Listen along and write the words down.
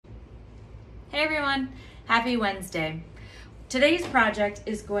Hey everyone, happy Wednesday. Today's project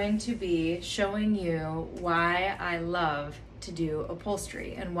is going to be showing you why I love to do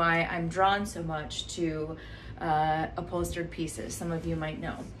upholstery and why I'm drawn so much to upholstered pieces. Some of you might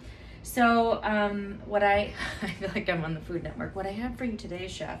know. So I feel like I'm on the Food Network. What I have for you today,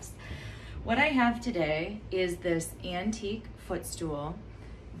 chefs, what I have today is this antique footstool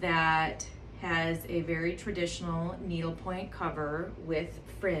that has a very traditional needlepoint cover with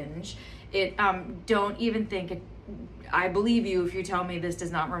fringe. Don't even think it, I believe you if you tell me this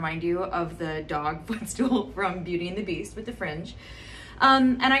does not remind you of the dog footstool from Beauty and the Beast with the fringe.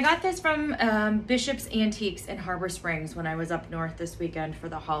 And I got this from Bishop's Antiques in Harbor Springs when I was up north this weekend for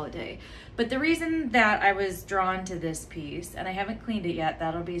the holiday. But the reason that I was drawn to this piece, and I haven't cleaned it yet,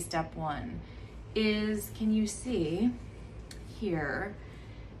 that'll be step one, is, can you see here,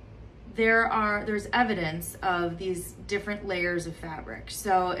 there's evidence of these different layers of fabric.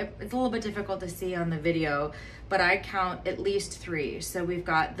 So it's a little bit difficult to see on the video, but I count at least 3. So we've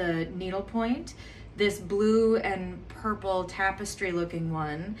got the needlepoint, this blue and purple tapestry looking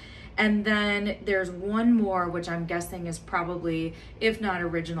one, and then there's one more, which I'm guessing is probably, if not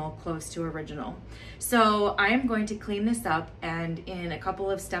original, close to original. So I am going to clean this up and in a couple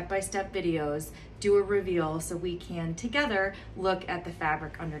of step-by-step videos, do a reveal so we can together look at the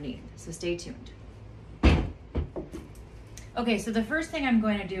fabric underneath. So stay tuned. Okay, so the first thing I'm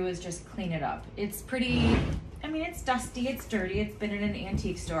going to do is just clean it up. It's pretty, it's dusty, it's dirty, it's been in an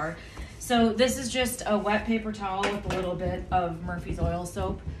antique store. So this is just a wet paper towel with a little bit of Murphy's oil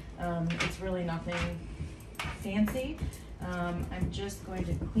soap. It's really nothing fancy. I'm just going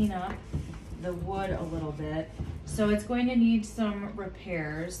to clean up the wood a little bit. So it's going to need some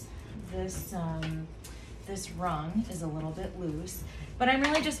repairs. This rung is a little bit loose, but I'm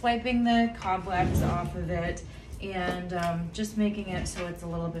really just wiping the cobwebs off of it and just making it so it's a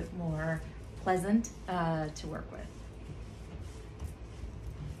little bit more pleasant to work with.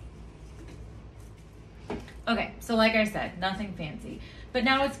 Okay, so like I said, nothing fancy, but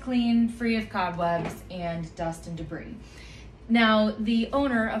now it's clean, free of cobwebs and dust and debris. Now, the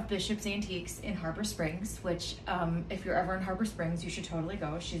owner of Bishop's Antiques in Harbor Springs, which if you're ever in Harbor Springs, you should totally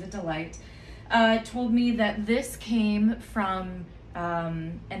go. She's a delight. Told me that this came from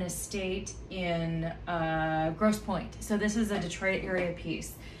an estate in Grosse Pointe. So this is a Detroit area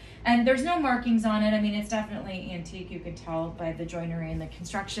piece. And there's no markings on it. It's definitely antique. You can tell by the joinery and the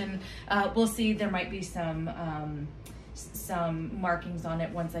construction. We'll see, there might be some markings on it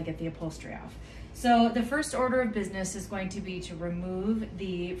once I get the upholstery off. So the first order of business is going to be to remove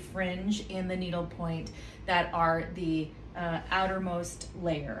the fringe in the needlepoint that are the outermost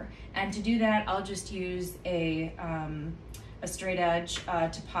layer. And to do that, I'll just use a straight edge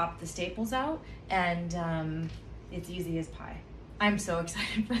to pop the staples out, and it's easy as pie. I'm so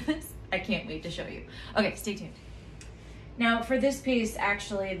excited for this. I can't wait to show you. Okay, stay tuned. Now for this piece,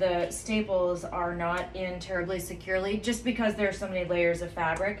 actually the staples are not in terribly securely just because there's so many layers of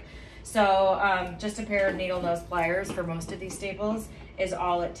fabric. So just a pair of needle nose pliers for most of these staples is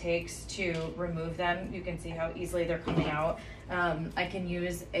all it takes to remove them. You can see how easily they're coming out. I can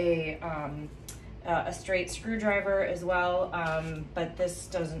use a straight screwdriver as well, but this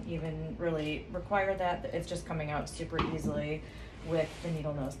doesn't even really require that. It's just coming out super easily with the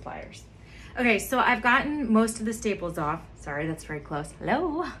needle nose pliers. Okay, so I've gotten most of the staples off. Sorry, that's very close.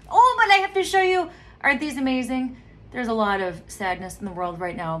 Hello. Oh, but I have to show you. Aren't these amazing? There's a lot of sadness in the world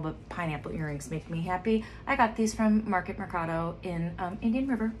right now, but pineapple earrings make me happy. I got these from Market Mercado in Indian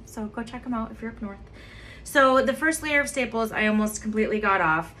River, so go check them out if you're up north. So the first layer of staples I almost completely got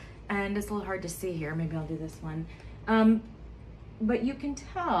off, and it's a little hard to see here. Maybe I'll do this one. But you can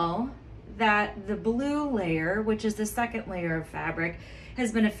tell that the blue layer, which is the second layer of fabric,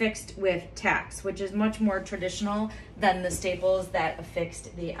 has been affixed with tacks, which is much more traditional than the staples that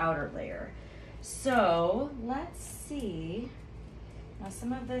affixed the outer layer. So let's see. Now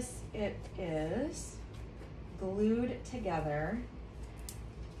some of this, it is glued together.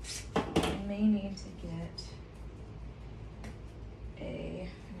 I may need to get an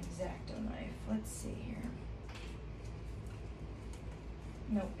X-Acto knife. Let's see here.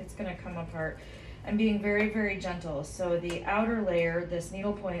 Nope, it's gonna come apart. I'm being very, very gentle. So the outer layer, this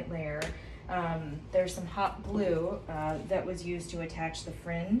needlepoint layer, there's some hot glue that was used to attach the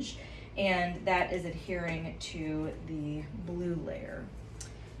fringe, and that is adhering to the blue layer.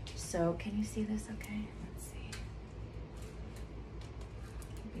 So can you see this okay? Let's see.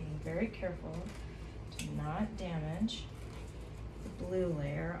 Being very careful to not damage the blue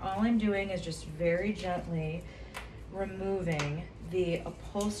layer. All I'm doing is just very gently removing the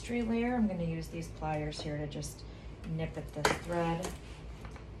upholstery layer. I'm going to use these pliers here to just nip at this thread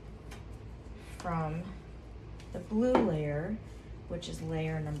from the blue layer, which is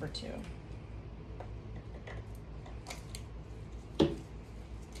layer number 2.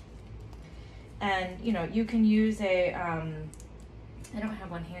 And you know, you can use a, I don't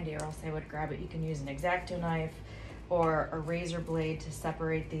have one handy or else I would grab it. You can use an X-Acto knife or a razor blade to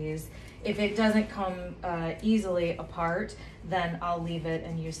separate these. If it doesn't come easily apart, then I'll leave it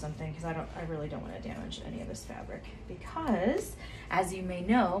and use something, because I really don't want to damage any of this fabric. Because, as you may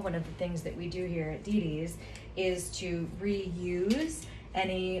know, one of the things that we do here at Dee Dee's is to reuse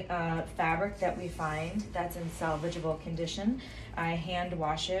any fabric that we find that's in salvageable condition. I hand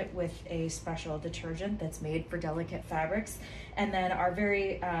wash it with a special detergent that's made for delicate fabrics. And then our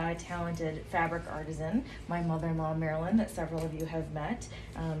very talented fabric artisan, my mother-in-law Marilyn, that several of you have met,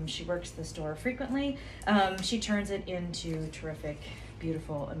 she works the store frequently. She turns it into terrific,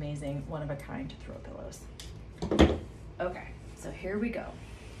 beautiful, amazing, one-of-a-kind throw pillows. Okay, so here we go.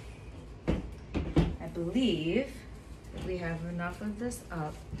 I believe that we have enough of this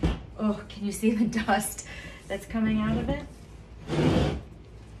up. Oh, can you see the dust that's coming out of it?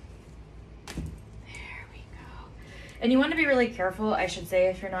 And you want to be really careful, I should say,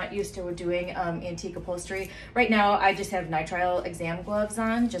 if you're not used to doing antique upholstery. Right now, I just have nitrile exam gloves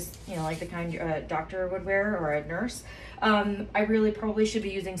on, just, you know, like the kind a doctor would wear or a nurse. I really probably should be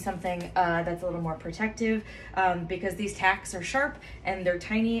using something that's a little more protective, because these tacks are sharp and they're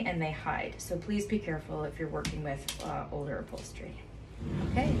tiny and they hide. So please be careful if you're working with older upholstery.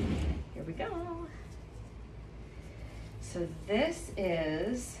 Okay, here we go. So this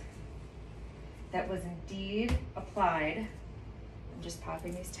is, that was indeed applied. I'm just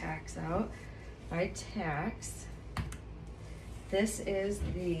popping these tacks out by tacks. This is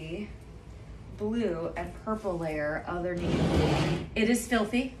the blue and purple layer underneath. It is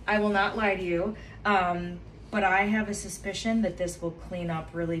filthy, I will not lie to you, but I have a suspicion that this will clean up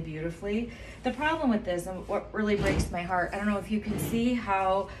really beautifully. The problem with this, and what really breaks my heart, I don't know if you can see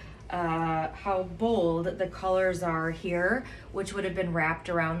how bold the colors are here, which would have been wrapped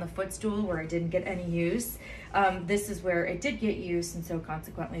around the footstool where it didn't get any use. This is where it did get use, and so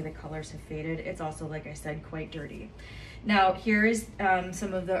consequently the colors have faded. It's also, like I said, quite dirty. Now here is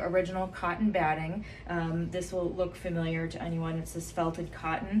some of the original cotton batting. This will look familiar to anyone. It's this felted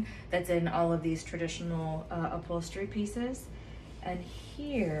cotton that's in all of these traditional upholstery pieces. And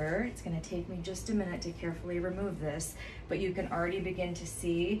here, it's going to take me just a minute to carefully remove this, but you can already begin to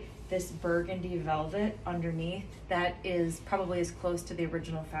see this burgundy velvet underneath that is probably as close to the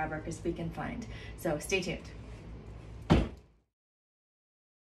original fabric as we can find. So stay tuned.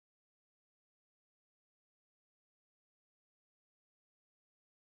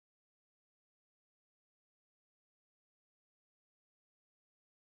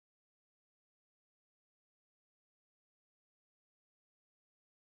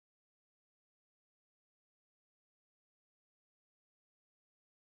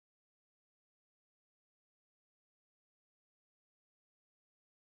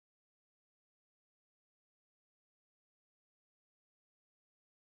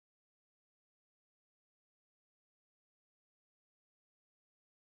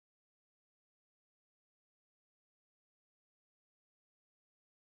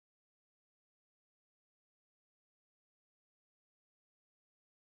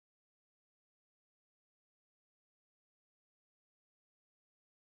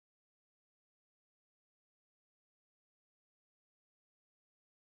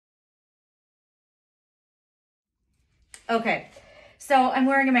 Okay, so I'm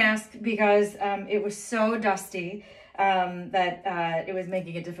wearing a mask because it was so dusty that it was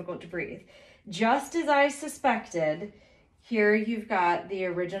making it difficult to breathe. Just as I suspected, here you've got the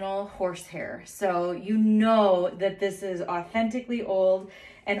original horsehair. So you know that this is authentically old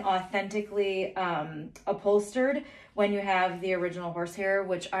and authentically upholstered when you have the original horsehair,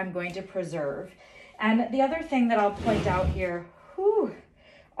 which I'm going to preserve. And the other thing that I'll point out here,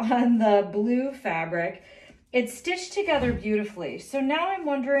 on the blue fabric, it's stitched together beautifully. So now I'm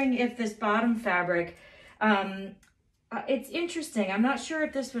wondering if this bottom fabric, it's interesting. I'm not sure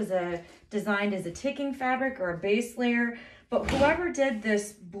if this was designed as a ticking fabric or a base layer, but whoever did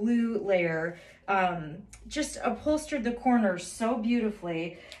this blue layer just upholstered the corners so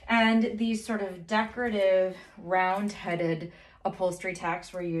beautifully. And these sort of decorative round-headed upholstery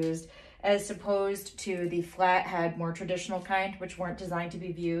tacks were used, as opposed to the flat head, more traditional kind, which weren't designed to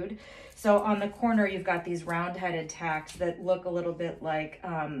be viewed. So on the corner, you've got these round-headed tacks that look a little bit like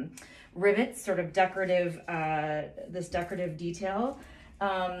rivets, sort of decorative, this decorative detail.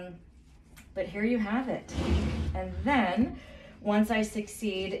 But here you have it. And then, once I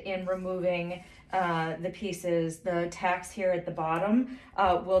succeed in removing the pieces, the tacks here at the bottom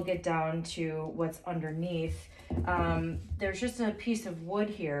will get down to what's underneath. There's just a piece of wood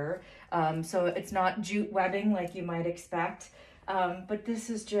here, so it's not jute webbing like you might expect, but this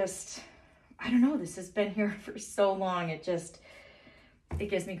is just, I don't know, this has been here for so long, it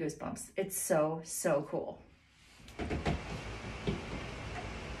gives me goosebumps. It's so, so cool.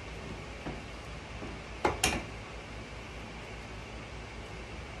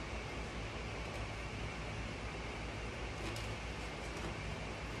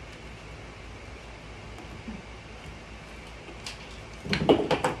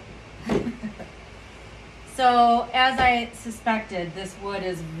 So as I suspected, this wood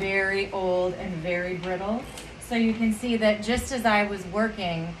is very old and very brittle. So you can see that just as I was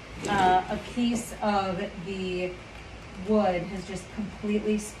working, a piece of the wood has just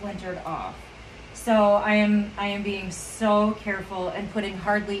completely splintered off. So I am being so careful and putting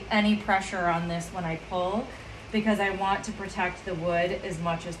hardly any pressure on this when I pull, because I want to protect the wood as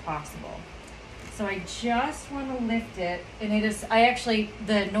much as possible. So I just want to lift it, and it is,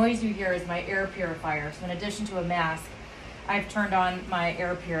 the noise you hear is my air purifier. So in addition to a mask, I've turned on my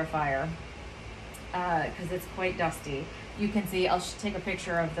air purifier because it's quite dusty. You can see, I'll take a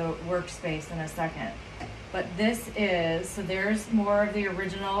picture of the workspace in a second. But this is, so there's more of the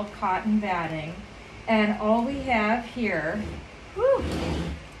original cotton batting. And all we have here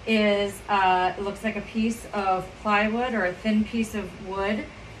is, it looks like a piece of plywood or a thin piece of wood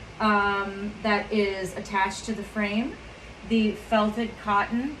that is attached to the frame, the felted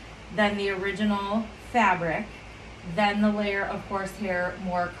cotton, then the original fabric, then the layer of horsehair,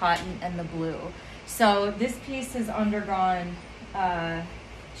 more cotton, and the blue. So this piece has undergone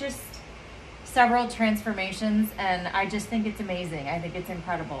just several transformations, and I just think it's amazing. I think it's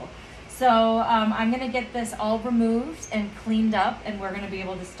incredible. So I'm gonna get this all removed and cleaned up, and we're gonna be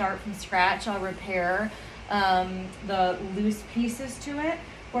able to start from scratch. I'll repair the loose pieces to it.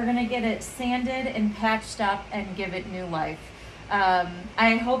 We're gonna get it sanded and patched up and give it new life.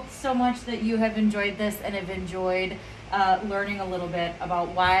 I hope so much that you have enjoyed this and have enjoyed learning a little bit about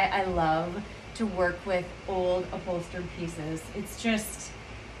why I love to work with old upholstered pieces. It's just,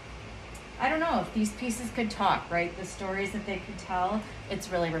 I don't know, if these pieces could talk, right? The stories that they could tell, it's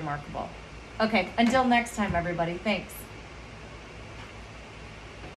really remarkable. Okay, until next time, everybody, thanks.